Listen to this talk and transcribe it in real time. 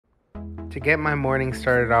To get my morning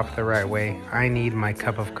started off the right way, I need my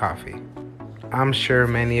cup of coffee. I'm sure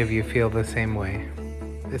many of you feel the same way.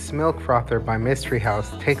 This milk frother by Maestri House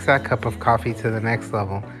takes that cup of coffee to the next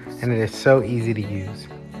level, and it is so easy to use.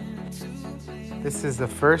 This is the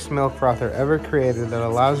first milk frother ever created that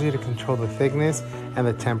allows you to control the thickness and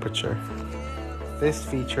the temperature. This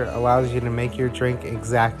feature allows you to make your drink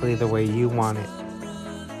exactly the way you want it.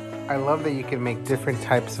 I love that you can make different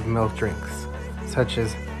types of milk drinks, such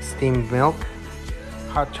as steamed milk,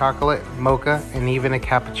 hot chocolate, mocha, and even a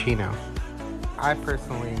cappuccino. I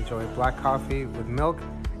personally enjoy black coffee with milk,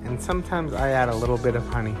 and sometimes I add a little bit of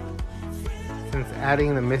honey. Since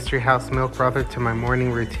adding the Maestri House milk frother to my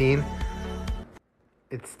morning routine,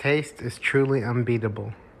 its taste is truly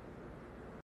unbeatable.